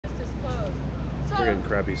are getting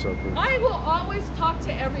crappy cell phone. I will always talk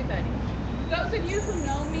to everybody. Those of you who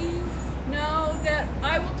know me know that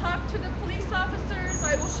I will talk to the police officers,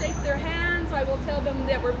 I will shake their hands, I will tell them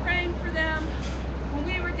that we're praying for them. When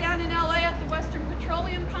we were down in LA at the Western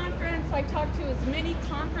Petroleum Conference, I talked to as many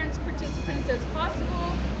conference participants as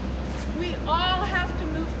possible. We all have to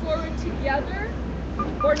move forward together,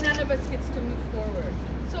 or none of us gets to move forward.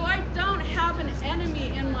 So I don't have an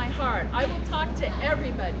enemy in my heart. I will talk to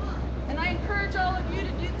everybody. And I encourage all of you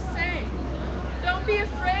to do the same. Don't be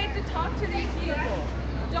afraid to talk to these people.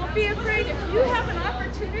 Don't be afraid. If you have an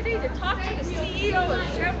opportunity to talk to the CEO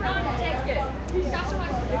of Chevron, take it.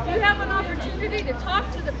 If you have an opportunity to talk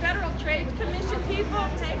to the Federal Trade Commission people,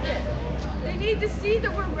 take it. They need to see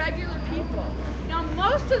that we're regular people. Now,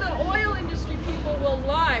 most of the oil industry people will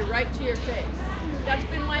lie right to your face. That's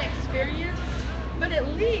been my experience. But at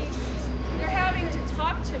least they're having to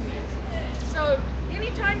talk to me. So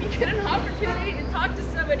anytime you get an opportunity to talk to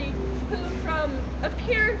somebody who from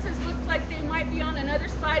appearances looks like they might be on another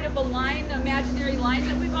side of a line, the imaginary line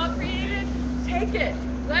that we've all created, take it.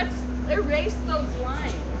 Let's erase those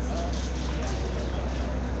lines.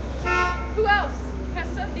 Who else has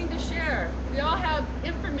something to share? We all have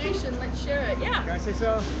information, let's share it. Yeah. Can I say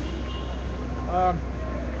so?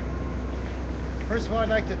 First of all, I'd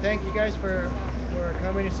like to thank you guys for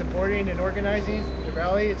coming and supporting and organizing the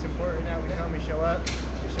rally. It's important that we come and show up, to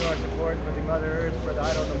show our support for the Mother Earth, for the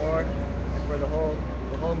Idle No More, and for the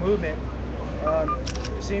whole movement.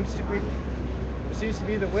 It seems to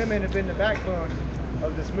be the women have been the backbone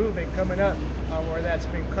of this movement coming up, where that's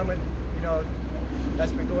been coming,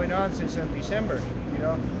 that's been going on since December,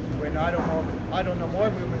 when Idle No More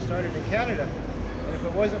movement started in Canada. And if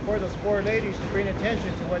it wasn't for those four ladies to bring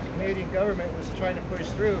attention to what the Canadian government was trying to push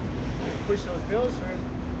those bills through,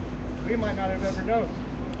 we might not have ever known.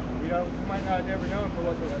 We might not have ever known for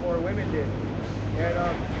what those four women did. And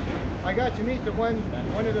I got to meet one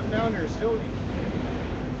of the founders,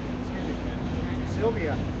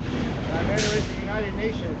 Sylvia. And I met her at the United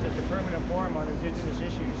Nations at the Permanent Forum on Indigenous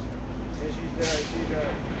Issues. And she's a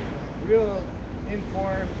real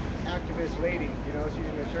informed activist lady. She's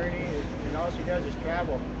an attorney, and all she does is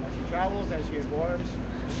travel. She travels and she informs,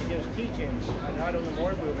 and she gives teachings on the Idle No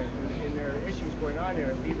More movement and their issues going on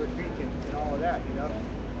there at Beaver Creek and all of that,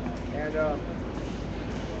 And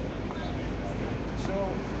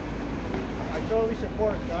so I totally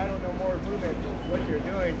support the Idle No More movement, what they're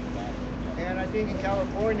doing. And I think in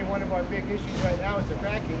California, one of our big issues right now is the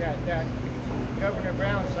fracking that Governor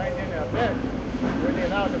Brown signed into effect, where they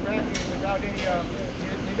allowed the fracking without any,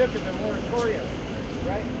 they looked at the moratorium,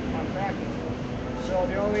 right, on fracking. So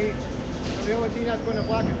the only thing that's going to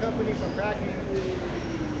block a company from fracking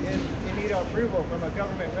is they need approval from a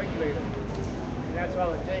government regulator. And that's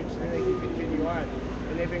all it takes, and then they can continue on.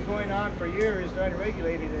 And they've been going on for years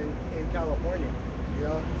unregulated in California,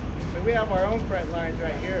 So we have our own front lines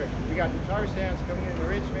right here. We got the tar sands coming into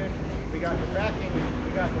Richmond. We got the fracking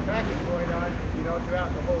going on,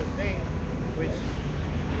 throughout the whole state, which,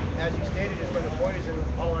 as you stated, is going to poison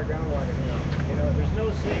all our groundwater. There's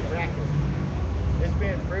no safe fracking. It's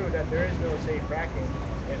been proved that there is no safe fracking,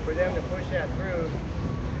 and for them to push that through,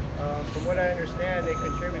 from what I understand, they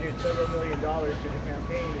contributed several $1 million to the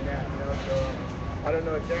campaign and that. So I don't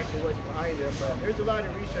know exactly what's behind it, but there's a lot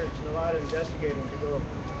of research and a lot of investigating to go,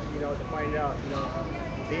 to find out,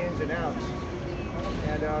 the ins and outs.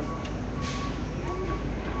 And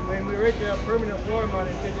when we were at the Permanent Forum on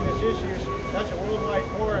Indigenous Issues, that's a worldwide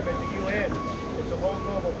forum at the UN. It's a whole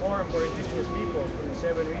global forum for Indigenous people from the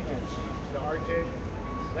 7 regions: the Arctic,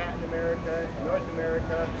 Latin America, North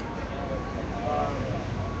America,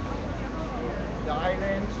 the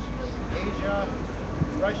islands, Asia,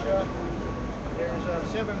 Russia.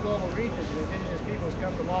 There's 7 global regions, and Indigenous peoples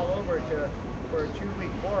come from all over for a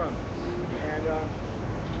 2-week forum. And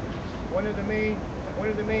one of the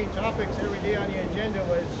main topics every day on the agenda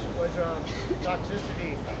was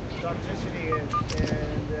toxicity and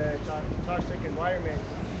toxic environment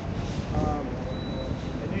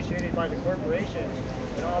initiated by the corporations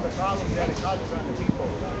and all the problems that it causes on the people,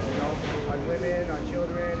 on women, on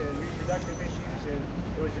children, and reproductive issues. And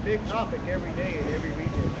it was a big topic every day in every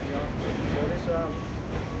region,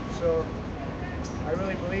 So I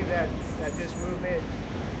really believe that this movement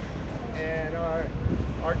and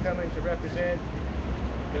our coming to represent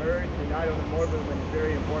the Earth and Idle No More movement is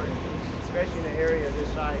very important, especially in an area this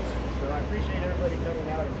size. So I appreciate everybody coming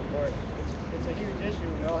out and support. It's a huge issue,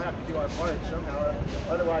 and we all have to do our part somehow.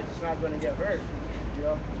 Otherwise, it's not going to get heard.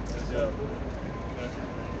 So,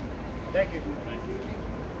 thank you.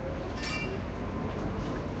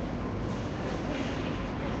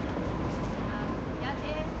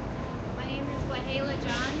 My name is Kayla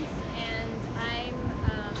Johns, and I'm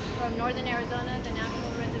from northern Arizona, the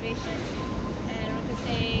Navajo Reservation. And I want to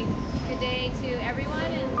say good day to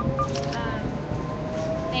everyone, and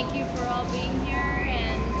thank you for all being here.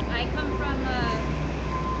 And I come from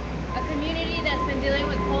a community that's been dealing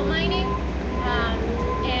with coal mining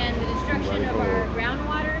and the destruction of our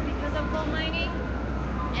groundwater because of coal mining.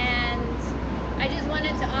 And I just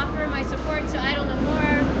wanted to offer my support to Idle No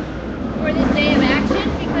More for this day of action,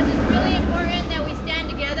 because it's really important that we stand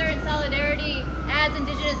together in solidarity as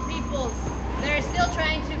Indigenous peoples that are still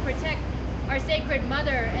trying to protect our sacred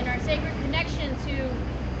mother and our sacred connection to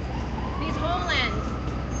these homelands.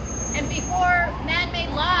 And before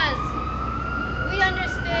man-made laws, we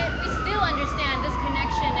still understand this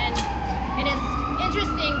connection, and it's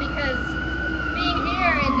interesting because being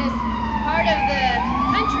here in this part of the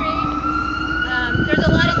country, there's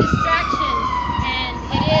a lot of distraction, and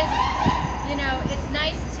it is, it's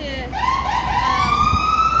nice to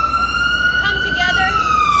come together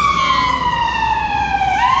and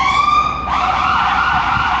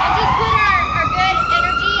just put our good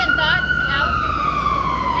energy and thoughts out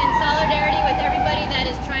in solidarity with everybody that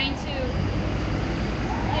is trying to,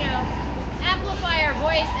 amplify our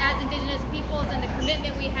voice as Indigenous peoples and the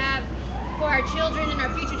commitment we have for our children and our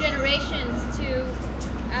future generations to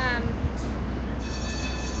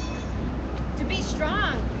be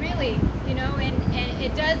strong, really, and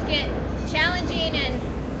it does get challenging, and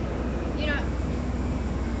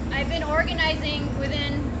I've been organizing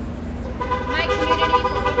within my community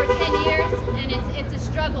for over 10 years, and it's a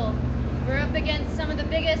struggle. We're up against some of the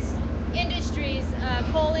biggest industries,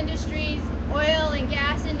 coal industries, oil and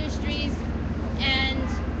gas industries, and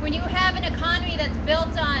when you have an economy that's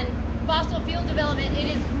built on fossil fuel development, it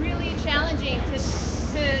is really challenging to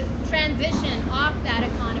transition off that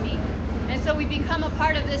economy. And so we become a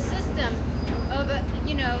part of this system of,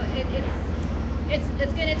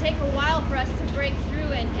 it's going to take a while for us to break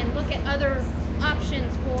through and look at other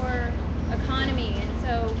options for economy. And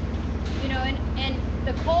so, and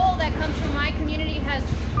the coal that comes from my community has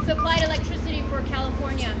supplied electricity for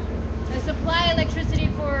California, and supply electricity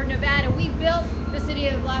for Nevada. We built the city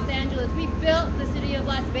of Los Angeles. We built the city of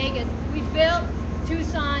Las Vegas. We built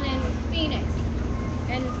Tucson and Phoenix.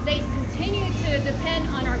 And they continue to depend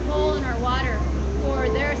on our coal and our water for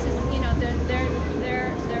their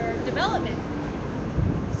development.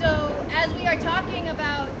 So as we are talking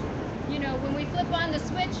about, when we flip on the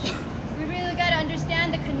switch, we really got to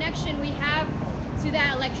understand the connection we have to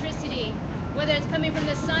that electricity, whether it's coming from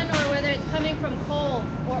the sun or whether it's coming from coal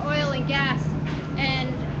or oil and gas.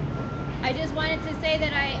 And I just wanted to say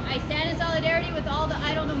that I stand in solidarity with all the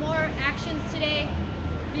Idle No More actions today,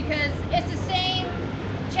 because it's the same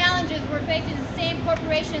challenges we're facing, the same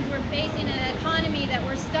corporations we're facing, an economy that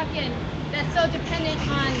we're stuck in that's so dependent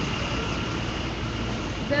on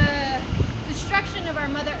the destruction of our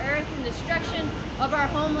Mother Earth and destruction of our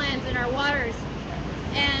homelands and our waters.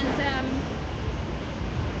 And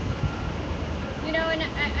and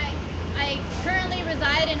I currently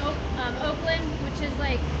reside in Oakland, which is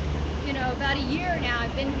like, about a year now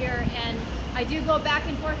I've been here, and I do go back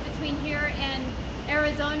and forth between here and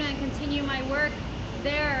Arizona and continue my work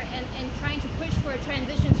there and trying to push for a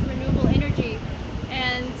transition to renewable energy.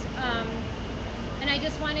 And I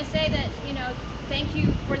just want to say that, thank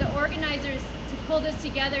you for the organizers to pull this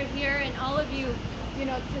together here, and all of you,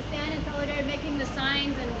 to stand in solidarity, making the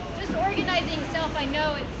signs and just organizing itself. I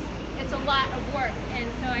know it's a lot of work, and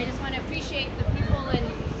so I just want to appreciate the people and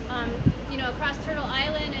across Turtle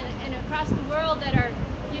Island and across the world that are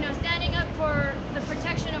standing up for the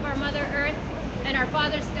protection of our Mother Earth and our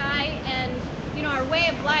Father Sky and our way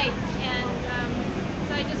of life. And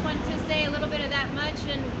so I just wanted to say a little bit of that much,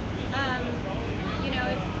 and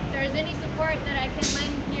if there's any support that I can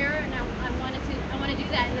lend here, and I want to do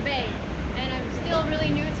that in the Bay. And I'm still really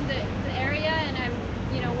new to the area, and I'm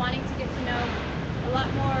wanting to get to know a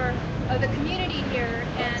lot more of the community here.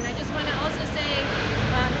 And I just want to also say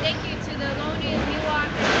thank you to the Lonians,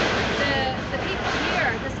 Miwoks, the people here.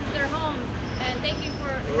 This is their home, and thank you for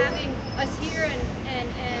having us here and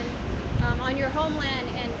on your homeland,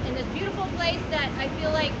 and in this beautiful place that I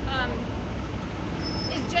feel like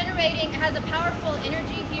is has a powerful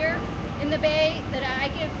energy here in the Bay that I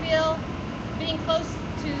can feel being close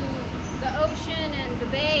to the ocean and the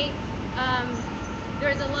Bay.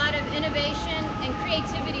 There's a lot of innovation and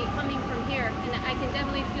creativity coming from here, and I can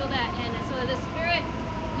definitely feel that. And so the spirit,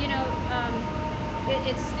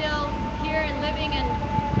 it's still here and living, and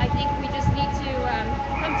I think we just need to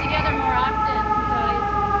come together more often.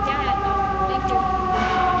 So thank you.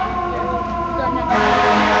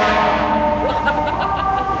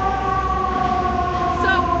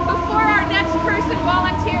 So before our next person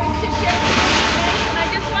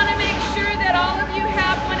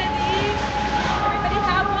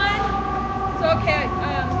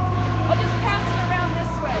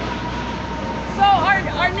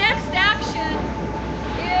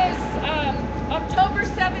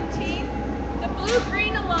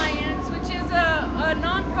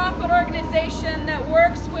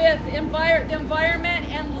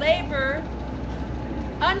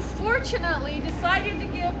unfortunately decided to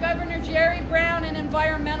give Governor Jerry Brown an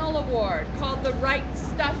environmental award called the Right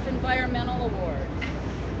Stuff Environmental Award.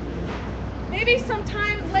 Maybe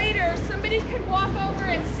sometime later somebody could walk over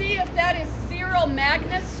and see if that is Cyril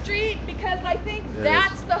Magnus Street, because I think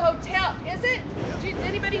that's the hotel. Is it? Does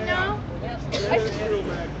anybody know?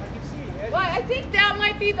 Well, I think that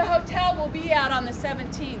might be the hotel we'll be at on the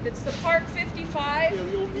 17th. It's the Park 55.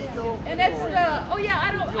 And it's the, oh yeah,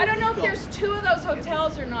 I don't know if there's two of those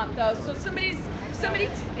hotels or not though. So somebody.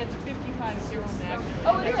 It's 55 Cyril Magnus.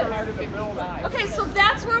 Oh, it is. Part of the building. Okay, so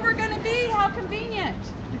that's where we're going to be. How convenient.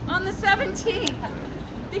 On the 17th.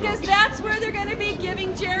 Because that's where they're going to be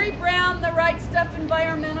giving Jerry Brown the Right Stuff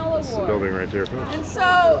Environmental Award. It's the building right there. And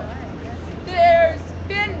so there's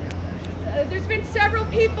been several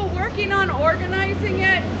people working on organizing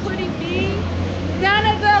it, including me. None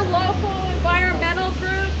of the local environmental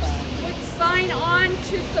groups would sign on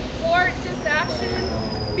to support this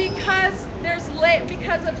action because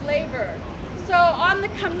because of labor. So on the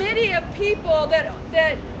committee of people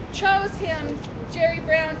that chose him, Jerry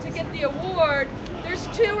Brown, to get the award, there's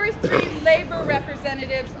 2 or 3 labor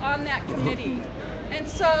representatives on that committee. And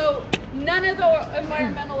so none of the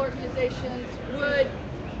environmental organizations would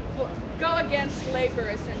go against labor,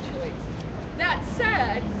 essentially. That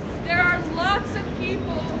said, there are lots of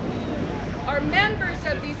people who are members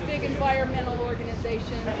of these big environmental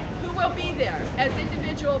organizations who will be there as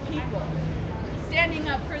individual people, standing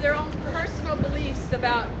up for their own personal beliefs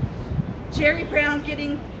about Jerry Brown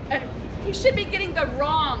getting, he should be getting the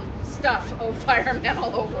wrong stuff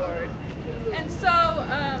environmental award. And so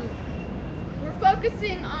we're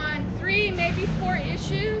focusing on 3, maybe 4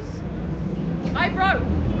 issues. I brought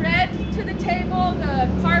red to the table, the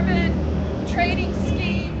carbon trading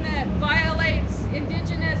scheme that violates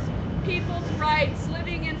indigenous people's rights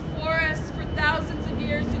living in forests for thousands of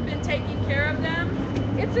years who've been taking care of them.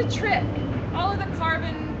 It's a trick. All of the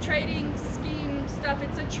carbon trading scheme stuff,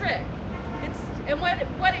 it's a trick. And what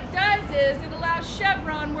it does is it allows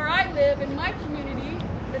Chevron, where I live in my community,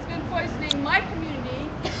 that's been poisoning my community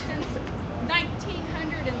since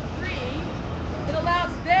 1903, it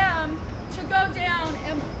allows them to go down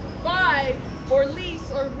and buy or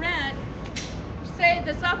lease or rent, say,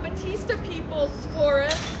 the Zapatista people's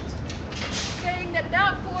forest, saying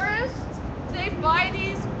that forest, they buy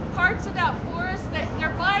these parts of that forest, that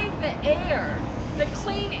they're buying the air, the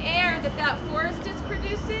clean air that forest is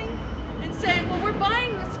producing, and saying, well, we're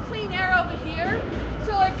buying this clean air over here,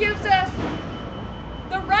 so it gives us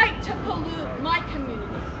the right to pollute my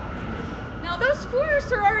community. Now, those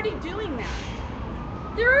forests are already doing that.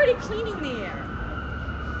 They're already cleaning the air.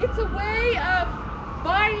 It's a way of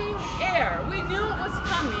buying air. We knew it was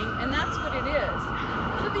coming, and that's what it is.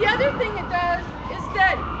 So the other thing it does is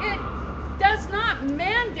that it does not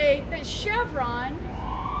mandate that Chevron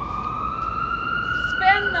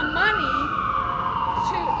spend the money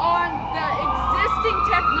on the existing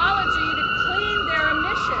technology to clean their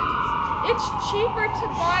emissions. It's cheaper to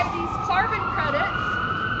buy these carbon credits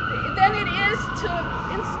than it is to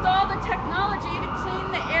install the technology to clean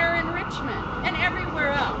the air in Richmond and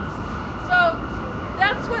everywhere else. So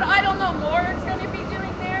that's what I don't know more is going to be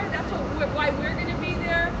doing there. That's why we're going to be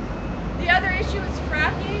there. The other issue is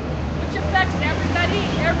fracking, which affects everybody,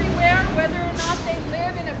 everywhere, whether or not they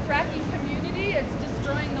live in a fracking community. It's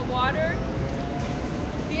destroying the water.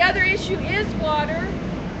 The other issue is water.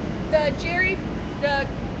 Jerry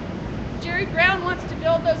Brown wants to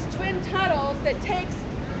build those twin tunnels that takes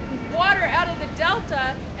water out of the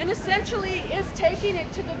delta and essentially is taking it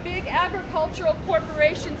to the big agricultural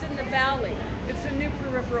corporations in the valley. It's a new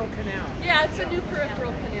peripheral canal. Yeah, it's a new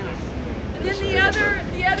peripheral canal. And then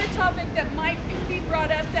the other topic that might be brought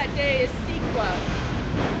up that day is CEQA.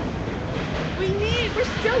 We're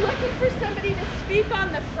still looking for somebody to speak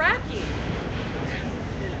on the fracking.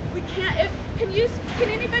 We can't, can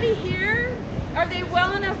anybody here, are they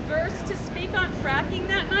well enough versed to speak on fracking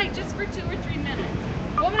that night, just for 2 or 3 minutes?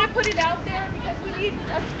 Well, I'm going to put it out there because we need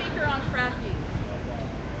a speaker on fracking.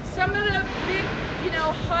 Some of the big,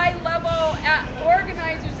 high-level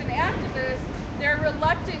organizers and activists, they're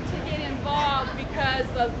reluctant to get involved because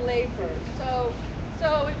of labor. So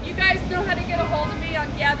if you guys know how to get a hold of me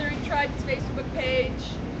on Gathering Tribe's Facebook page,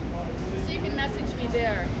 so you can message me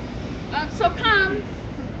there. So come,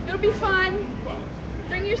 it'll be fun.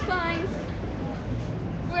 Bring your signs.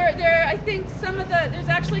 I think there's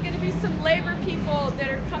actually going to be some labor people that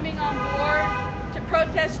are coming on board to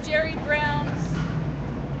protest Jerry Brown's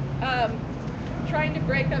trying to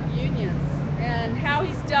break up unions and how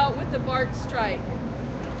he's dealt with the BART strike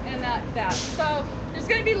and that. So there's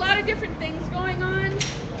going to be a lot of different things going on.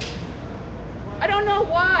 I don't know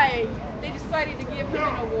why they decided to give him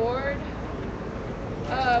an award.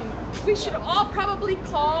 We should all probably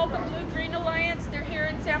call the Blue-Green Alliance. They're here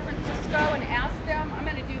in San Francisco, and ask them. I'm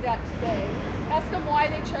going to do that today. Ask them why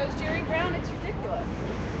they chose Jerry Brown. It's ridiculous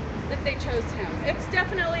that they chose him. It's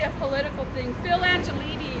definitely a political thing. Phil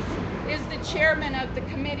Angelides is the chairman of the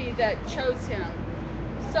committee that chose him.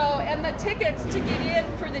 So, and the tickets to get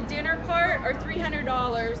in for the dinner part are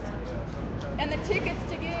 $300. And the tickets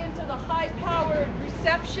to get into the high-powered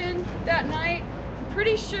reception that night, I'm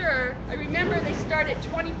pretty sure, I remember they start at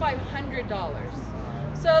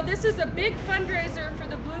 $2,500. So this is a big fundraiser for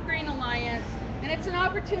the Blue-Green Alliance, and it's an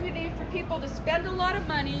opportunity for people to spend a lot of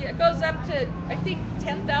money. It goes up to, I think,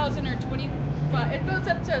 10,000 or 25. It goes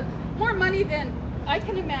up to more money than I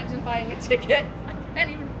can imagine buying a ticket. I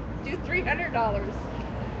can't even do $300.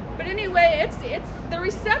 But anyway, it's the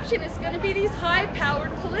reception is going to be these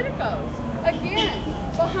high-powered politicos. Again,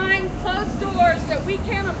 behind closed doors that we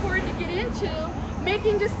can't afford to get into,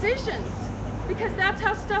 making decisions. Because that's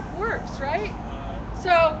how stuff works, right?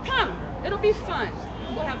 So come, it'll be fun.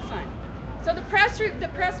 We'll have fun. So the press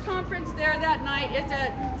conference there that night is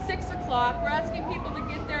at 6 o'clock. We're asking people to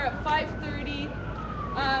get there at 5:30.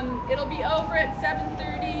 It'll be over at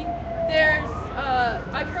 7:30. There's,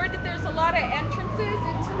 I've heard that there's a lot of entrances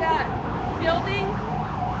into that building,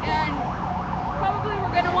 and probably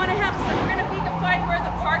we're going to want to have some, we're going to need to find where the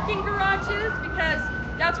parking garage is, because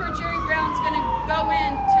that's where Jerry Brown's going to go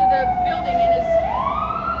into the building in his,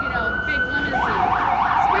 big limousine.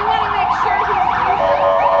 So we want to make sure he's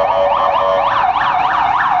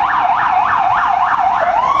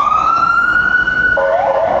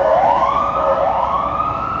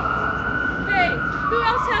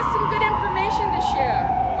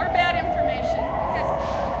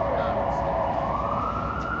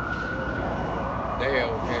They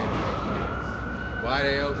okay to make noise. Why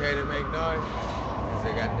they okay to make noise? Because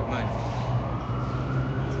they got the money.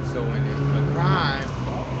 So when it's a crime,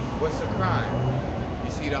 what's a crime?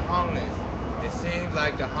 You see the homeless. It seems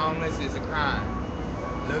like the homeless is a crime.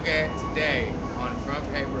 Look at today on the front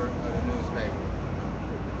paper of the newspaper.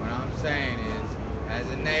 What I'm saying is, as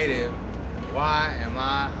a native, why am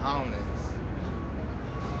I homeless?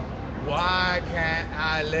 Why can't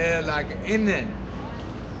I live like an Indian?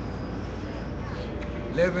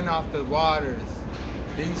 Living off the waters.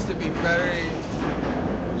 There used to be federally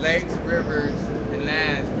lakes, rivers, and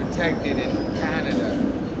lands protected in Canada.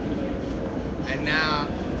 And now,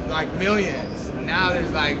 like millions. Now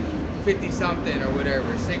there's like 50 something or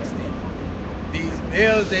whatever, 60. These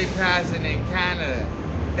bills they passing in Canada,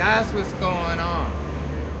 that's what's going on.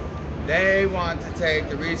 They want to take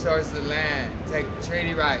the resources of the land, take the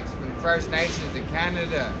treaty rights from the First Nations in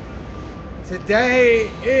Canada.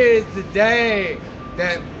 Today is the day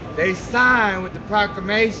that they signed with the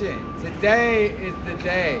proclamation. Today is the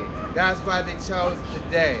day. That's why they chose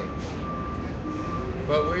today.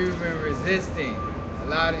 But we've been resisting, a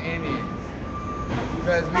lot of Indians,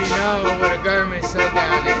 because we know what a government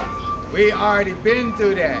shutdown is. We already been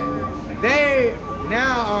through that. They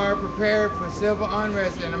now are prepared for civil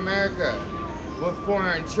unrest in America with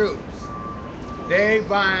foreign troops. They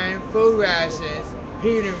buying food rations,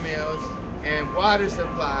 heater meals, and water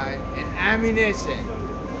supply and ammunition.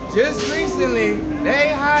 Just recently, they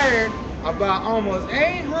hired about almost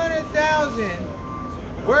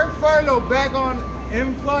 800,000 work furlough back on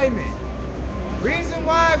employment. Reason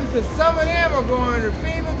why? Because some of them are going to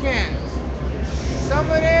FEMA camps. Some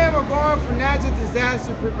of them are going for natural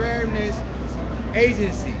disaster preparedness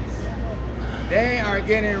agencies. They are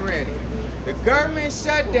getting ready. The government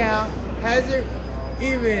shutdown hasn't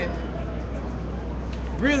even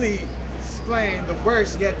really explained the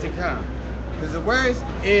worst yet to come. Because the worst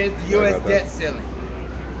is the U.S. debt ceiling.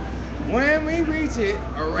 When we reach it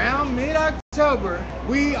around mid-October,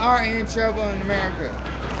 we are in trouble in America.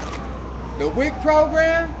 The WIC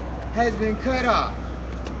program has been cut off.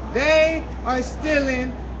 They are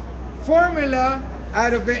stealing formula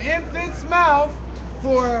out of an infant's mouth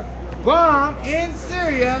for bomb in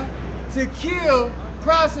Syria to kill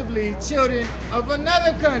possibly children of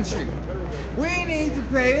another country. We need to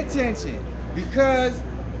pay attention because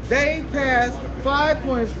they passed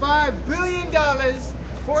 $5.5 billion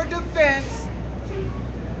for defense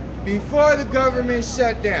before the government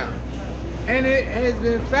shut down. And it has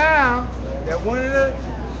been found that one of the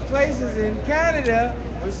places in Canada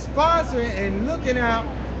was sponsoring and looking out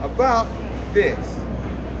about this.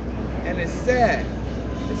 And it's sad.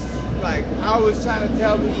 It's like I was trying to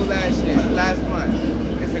tell people last month,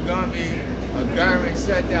 it's going to be a government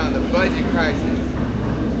shutdown, the budget crisis.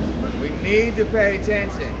 We need to pay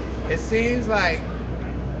attention. It seems like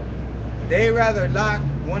they rather lock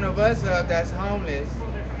one of us up that's homeless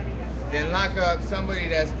than lock up somebody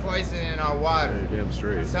that's poisoning our water. Yeah, damn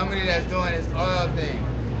straight. Somebody that's doing this oil thing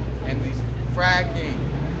and these fracking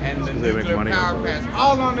and the They make nuclear money power off of it. plants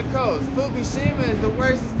all on the coast. Fukushima is the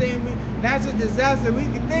worst natural disaster we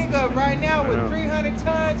can think of right now I with know. 300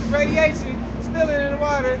 tons of radiation spilling in the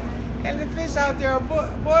water and the fish out there are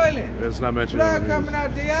boiling. It's not mentioned in Blood the coming news.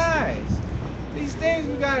 out the eyes. These things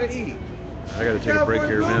we gotta eat. I gotta take a break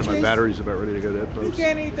here, man. My California battery's about ready to go dead, You folks.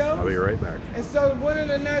 can't eat those. I'll be right back. And so one of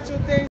the natural things